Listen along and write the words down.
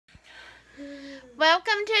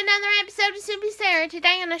Welcome to another episode of Soupy Sarah.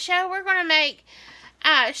 Today on the show we're going to make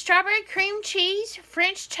strawberry cream cheese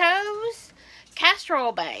French toast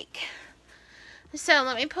casserole bake. So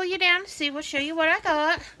let me pull you down to see. We'll show you what I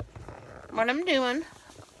got, what I'm doing.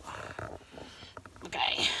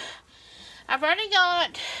 Okay, I've already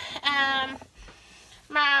got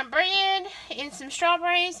my bread and some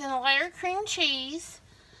strawberries and a layer of cream cheese.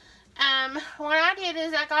 What I did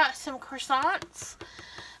is I got some croissants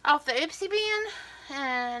off the Ipsy bin,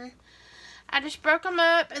 and I just broke them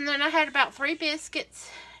up, and then I had about 3 biscuits.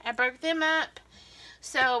 I broke them up,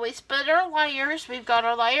 so we split our layers. We've got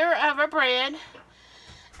a layer of our bread.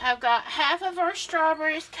 I've got half of our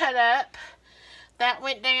strawberries cut up. That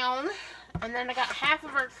went down, and then I got half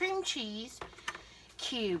of our cream cheese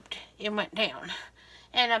cubed. It went down,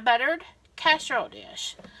 and a buttered casserole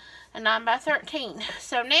dish, a 9 by 13.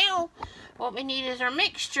 So now what we need is our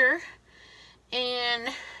mixture. And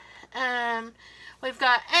we've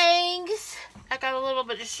got eggs. I got a little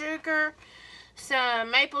bit of sugar, some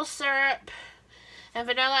maple syrup, and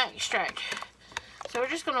vanilla extract. So we're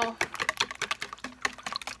just gonna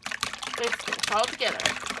whisk this all together.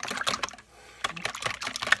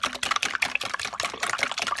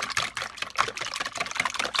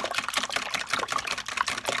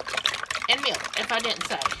 And milk, if I didn't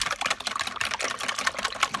say.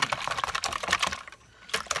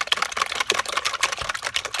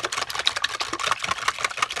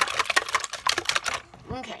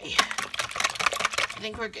 Okay, I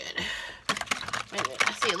think we're good. Wait a minute,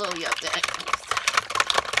 I see a little yolk there.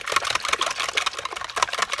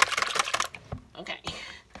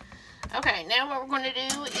 Okay, now what we're going to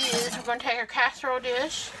do is we're going to take our casserole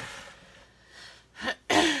dish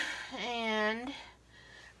and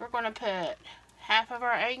we're going to put half of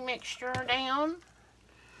our egg mixture down.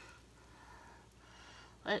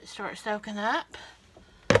 Let it start soaking up.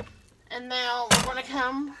 And now we're going to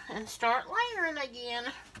come and start layering again.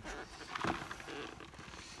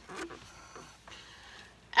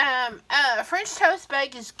 French toast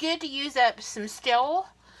bake is good to use up some stale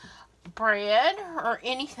bread or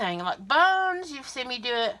anything like buns. You've seen me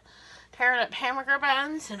do it, tearing up hamburger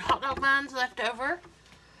buns and hot dog buns left over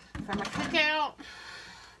from a cookout.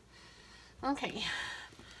 Okay,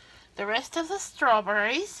 the rest of the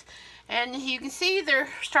strawberries, and you can see they're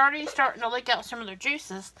starting to leak out some of their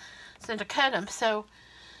juices since I cut them. So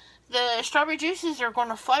the strawberry juices are going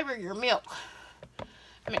to flavor your milk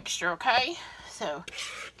mixture, okay? So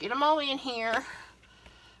get them all in here,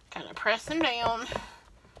 kind of press them down.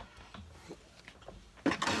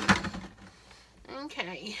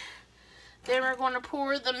 Okay, then we're going to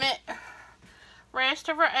pour the rest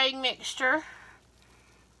of our egg mixture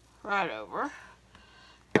right over.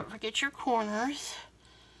 Don't forget your corners.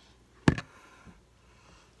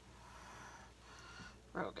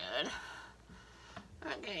 Real good.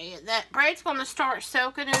 Okay, that bread's going to start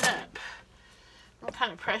soaking it up. I'm going to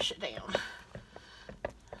kind of press it down.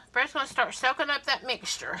 Bread's going to start soaking up that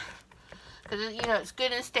mixture, because, you know, it's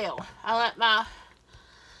good and stale. I let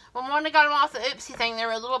when I got them off the Ipsy thing, they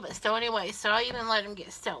were a little bit stale anyway, so I even let them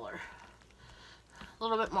get staler. A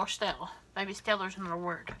little bit more stale. Maybe staler's another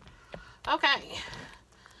word. Okay.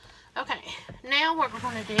 Okay, now what we're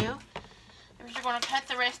going to do is we're going to cut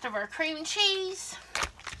the rest of our cream cheese.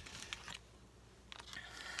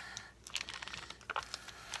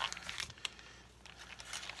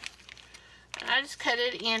 And I just cut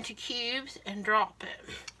it into cubes and drop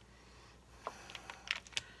it.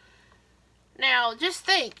 Now, just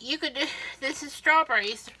think, you could do, this is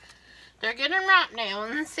strawberries. They're getting ripe now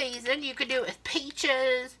in the season. You could do it with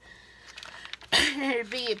peaches.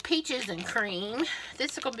 It'd be peaches and cream.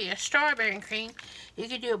 This is going to be a strawberry and cream. You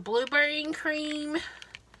could do a blueberry and cream.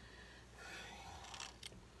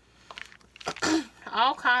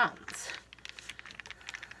 All kinds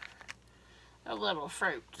of little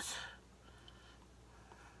fruits.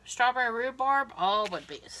 Strawberry rhubarb, oh, would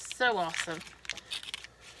be so awesome.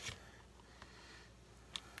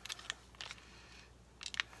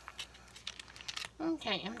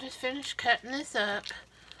 Okay, I'm just finished cutting this up.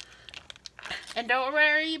 And don't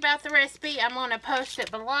worry about the recipe. I'm going to post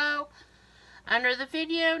it below under the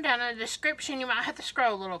video, down in the description. You might have to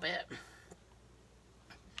scroll a little bit.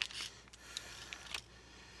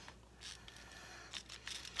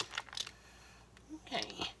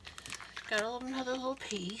 Okay, got another little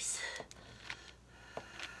piece.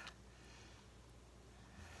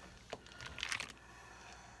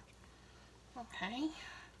 Okay,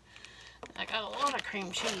 I got a lot of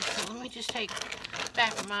cream cheese, so let me just take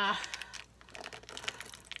back of my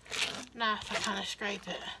knife and kind of scrape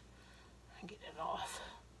it and get it off.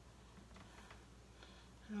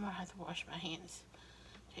 I'm gonna have to wash my hands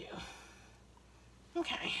too.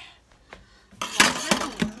 Okay. Wash my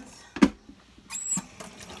hands.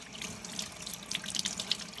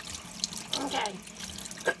 Okay.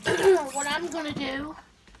 What I'm going to do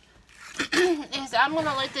is I'm going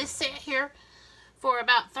to let this sit here for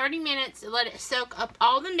about 30 minutes and let it soak up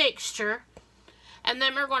all the mixture. And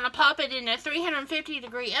then we're going to pop it in a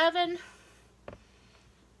 350-degree oven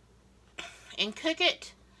and cook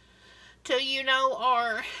it till you know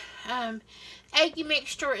our eggy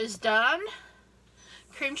mixture is done.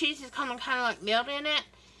 Cream cheese is kind of like melt in it.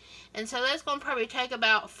 And so that's going to probably take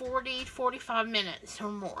about 40 to 45 minutes or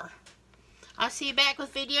more. I'll see you back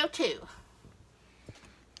with video 2.